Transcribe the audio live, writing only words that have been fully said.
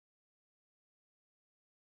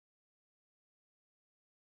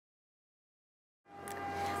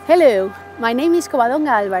Hello, my name is Covadonga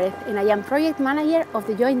Alvarez and I am project manager of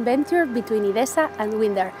the joint venture between IDESA and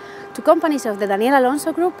Windar, two companies of the Daniel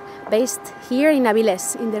Alonso Group based here in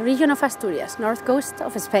Avilés, in the region of Asturias, north coast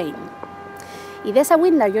of Spain.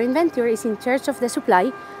 IDESA-Windar joint venture is in charge of the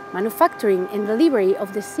supply, manufacturing and delivery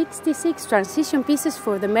of the 66 transition pieces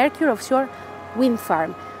for the Merkur offshore wind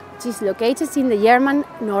farm, which is located in the German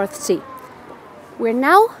North Sea. We're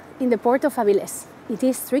now in the port of Avilés. It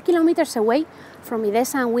is 3 kilometers away from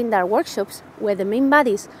IDESA and Windar workshops where the main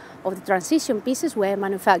bodies of the transition pieces were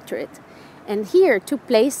manufactured. And here took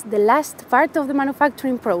place the last part of the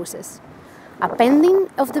manufacturing process: appending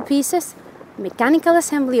of the pieces, mechanical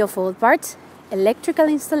assembly of all parts, electrical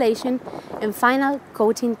installation, and final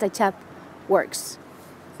coating touch-up works.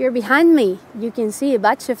 Here behind me you can see a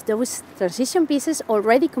batch of those transition pieces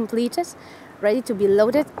already completed, ready to be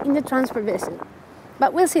loaded in the transport vessel.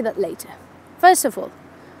 But we'll see that later. First of all,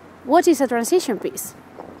 what is a transition piece?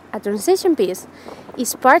 A transition piece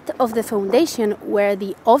is part of the foundation where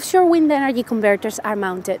the offshore wind energy converters are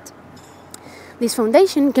mounted. This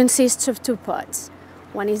foundation consists of two parts.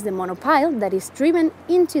 One is the monopile that is driven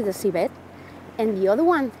into the seabed, and the other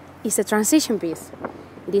one is a transition piece.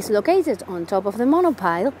 It is located on top of the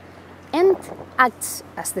monopile and acts,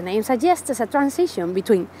 as the name suggests, as a transition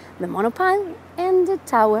between the monopile and the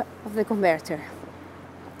tower of the converter.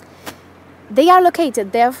 They are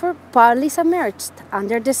located, therefore, partly submerged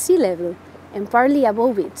under the sea level and partly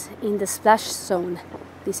above it in the splash zone.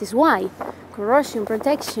 This is why corrosion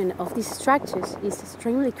protection of these structures is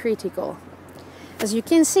extremely critical. As you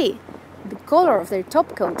can see, the color of their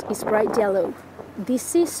top coat is bright yellow.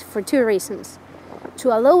 This is for two reasons: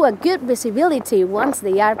 to allow a good visibility once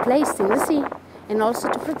they are placed in the sea, and also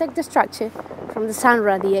to protect the structure from the sun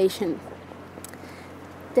radiation.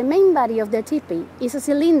 The main body of the tipi is a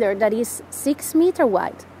cylinder that is 6 meters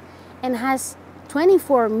wide and has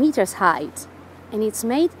 24 meters height, and it's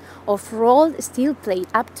made of rolled steel plate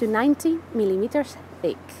up to 90 millimeters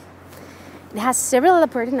thick. It has several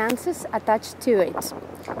appurtenances attached to it.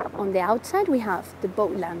 On the outside we have the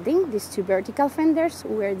boat landing, these two vertical fenders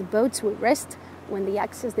where the boats will rest when they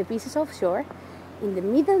access the pieces offshore. In the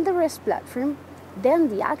middle, the rest platform, then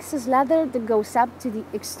the access ladder that goes up to the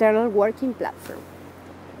external working platform.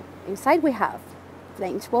 Inside we have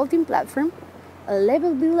flange bolting platform, a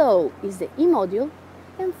level below is the E-module,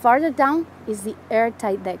 and farther down is the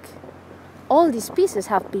airtight deck. All these pieces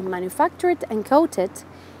have been manufactured and coated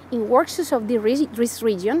in workshops of this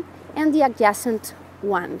region and the adjacent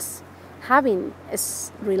ones. Having a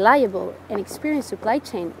reliable and experienced supply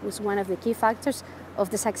chain was one of the key factors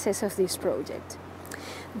of the success of this project.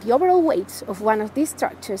 The overall weight of one of these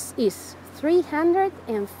structures is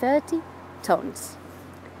 330 tons.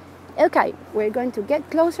 Okay, we're going to get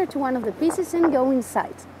closer to one of the pieces and go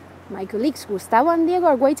inside. My colleagues Gustavo and Diego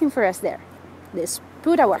are waiting for us there. Let's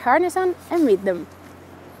put our harness on and meet them.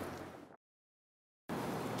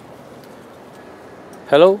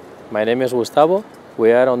 Hello, my name is Gustavo.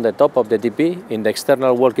 We are on the top of the TP in the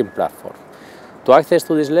external working platform. To access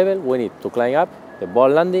to this level, we need to climb up the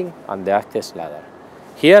boat landing and the access ladder.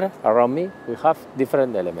 Here, around me, we have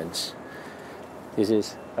different elements. This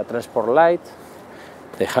is a transport light,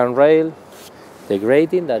 the handrail, the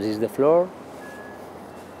grating, that is the floor.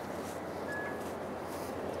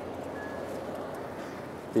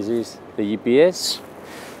 This is the GPS.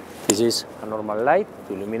 This is a normal light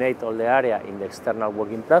to illuminate all the area in the external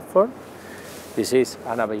working platform. This is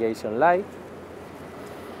a navigation light.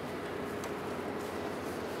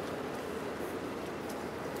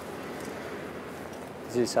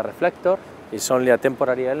 This is a reflector. It's only a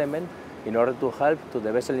temporary element in order to help to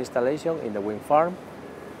the vessel installation in the wind farm.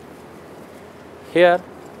 Here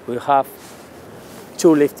we have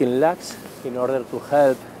two lifting lugs in order to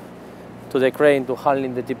help to the crane to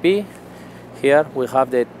handling the TP. Here we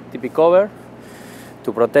have the TP cover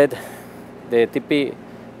to protect the TP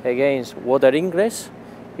against water ingress.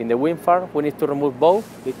 In the wind farm we need to remove both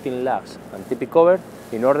lifting lugs and TP cover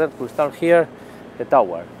in order to install here the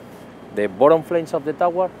tower. The bottom flange of the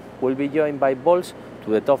tower will be joined by bolts to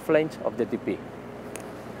the top flange of the TP.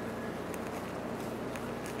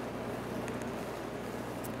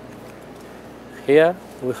 Here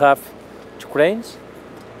we have two cranes,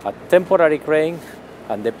 a temporary crane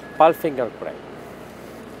and the pal finger crane.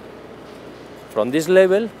 From this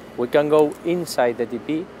level we can go inside the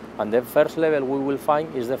TP, and the first level we will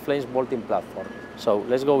find is the flange bolting platform. So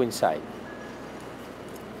let's go inside.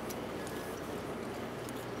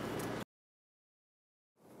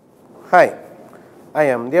 Hi, I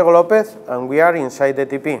am Diego Lopez and we are inside the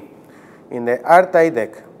TP, in the airtight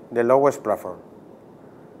deck, the lowest platform.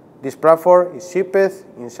 This platform is shipped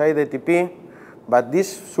inside the TP but these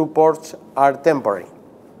supports are temporary.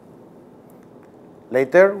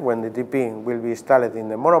 Later, when the TP will be installed in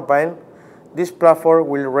the monopile, this platform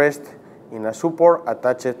will rest in a support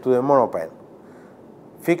attached to the monopile,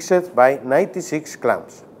 fixed by 96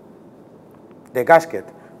 clamps. The gasket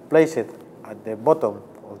placed at the bottom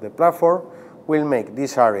of the platform will make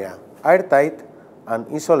this area airtight and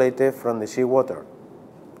isolated from the seawater.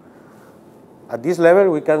 At this level,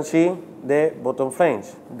 we can see the bottom flange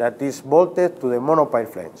that is bolted to the monopile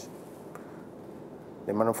flange.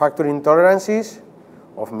 The manufacturing tolerances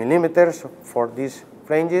of millimeters for these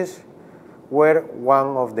flanges were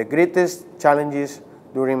one of the greatest challenges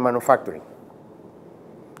during manufacturing.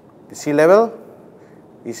 The sea level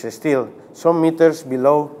is still some meters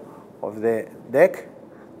below of the deck,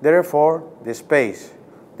 therefore the space,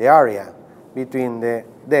 the area between the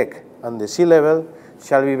deck and the sea level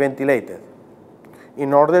shall be ventilated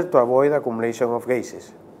in order to avoid accumulation of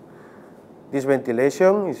gases. This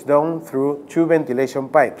ventilation is done through two ventilation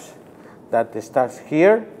pipes that starts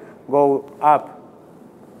here, go up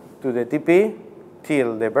to the TP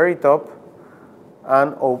till the very top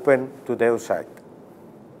and open to the outside.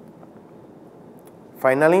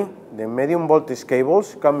 Finally, the medium voltage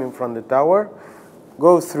cables coming from the tower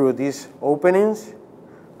go through these openings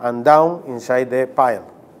and down inside the pile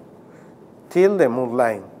till the mud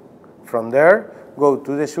line. From there, go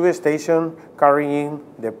to the substation carrying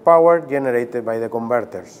the power generated by the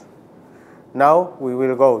converters. Now we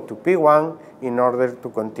will go to P1 in order to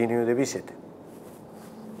continue the visit.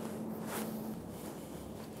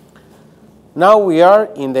 Now we are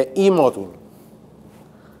in the E module,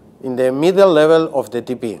 in the middle level of the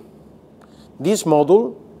TP. This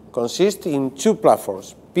module consists in two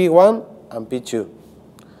platforms, P1 and P2,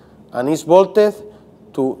 and is bolted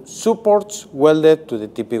to supports welded to the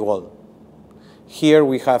TP wall. Here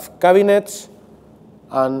we have cabinets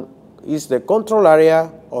and is the control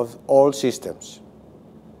area of all systems.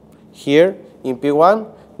 Here in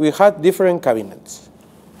P1 we have different cabinets.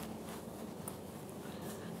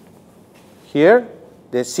 Here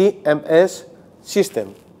the CMS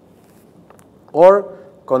system or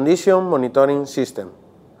condition monitoring system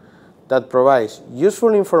that provides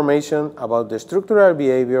useful information about the structural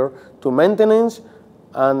behavior to maintenance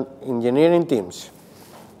and engineering teams.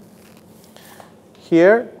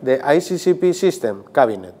 Here, the ICCP system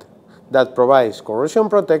cabinet that provides corrosion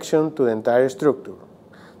protection to the entire structure.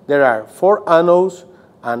 There are 4 anodes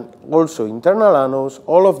and also internal anodes,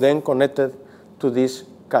 all of them connected to this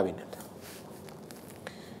cabinet.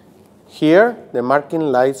 Here, the marking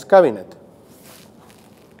lights cabinet.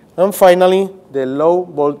 And finally, the low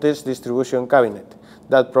voltage distribution cabinet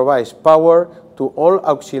that provides power to all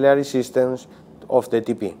auxiliary systems of the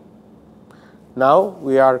TP. Now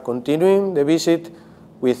we are continuing the visit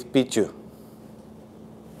with P2.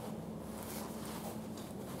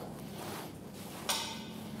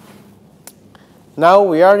 Now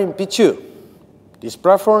we are in P2. This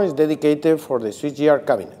platform is dedicated for the switchgear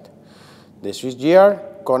cabinet. The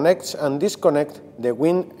switchgear connects and disconnects the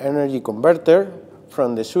wind energy converter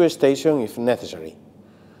from the substation if necessary.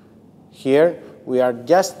 Here we are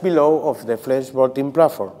just below of the flash bolting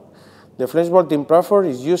platform. The flash bolting platform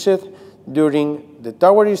is used during the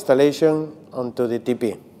tower installation onto the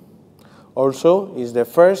TP. Also is the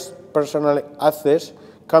first personal access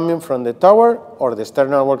coming from the tower or the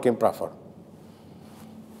external working platform.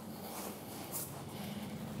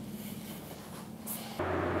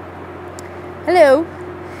 Hello!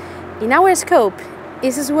 In our scope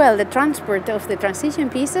is as well the transport of the transition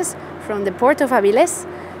pieces from the port of Avilés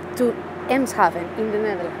to Eemshaven in the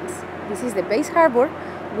Netherlands. This is the base harbor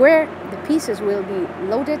where the pieces will be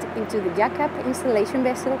loaded into the jack-up installation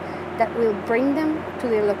vessel that will bring them to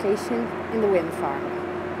their location in the wind farm.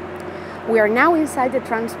 We are now inside the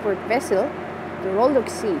transport vessel, the Roldok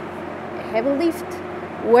Sea, a heavy lift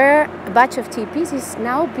where a batch of TPs is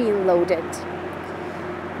now being loaded.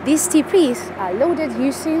 These TPs are loaded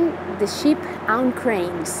using the ship-owned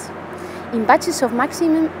cranes in batches of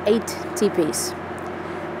maximum 8 TPs.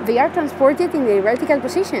 They are transported in the vertical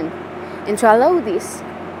position, and to allow this,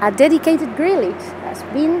 a dedicated grillage has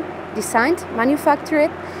been designed, manufactured,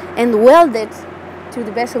 and welded to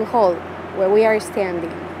the vessel hull where we are standing.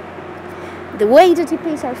 The way the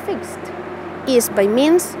TPs are fixed is by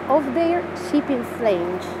means of their shipping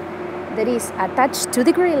flange that is attached to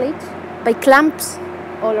the grillage by clamps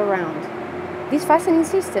all around. This fastening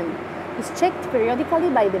system is checked periodically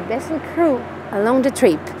by the vessel crew along the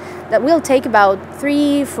trip. That will take about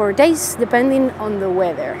 3-4 days depending on the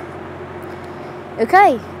weather.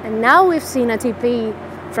 Okay, and now we've seen a TP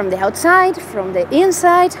from the outside, from the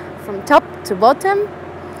inside, from top to bottom.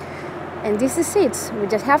 And this is it. We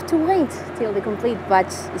just have to wait till the complete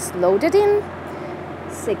batch is loaded in,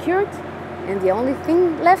 secured, and the only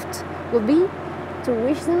thing left will be to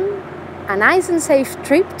wish them a nice and safe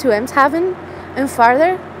trip to Eemshaven and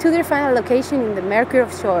further to their final location in the Merkur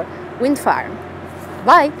offshore wind farm.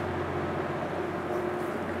 Bye!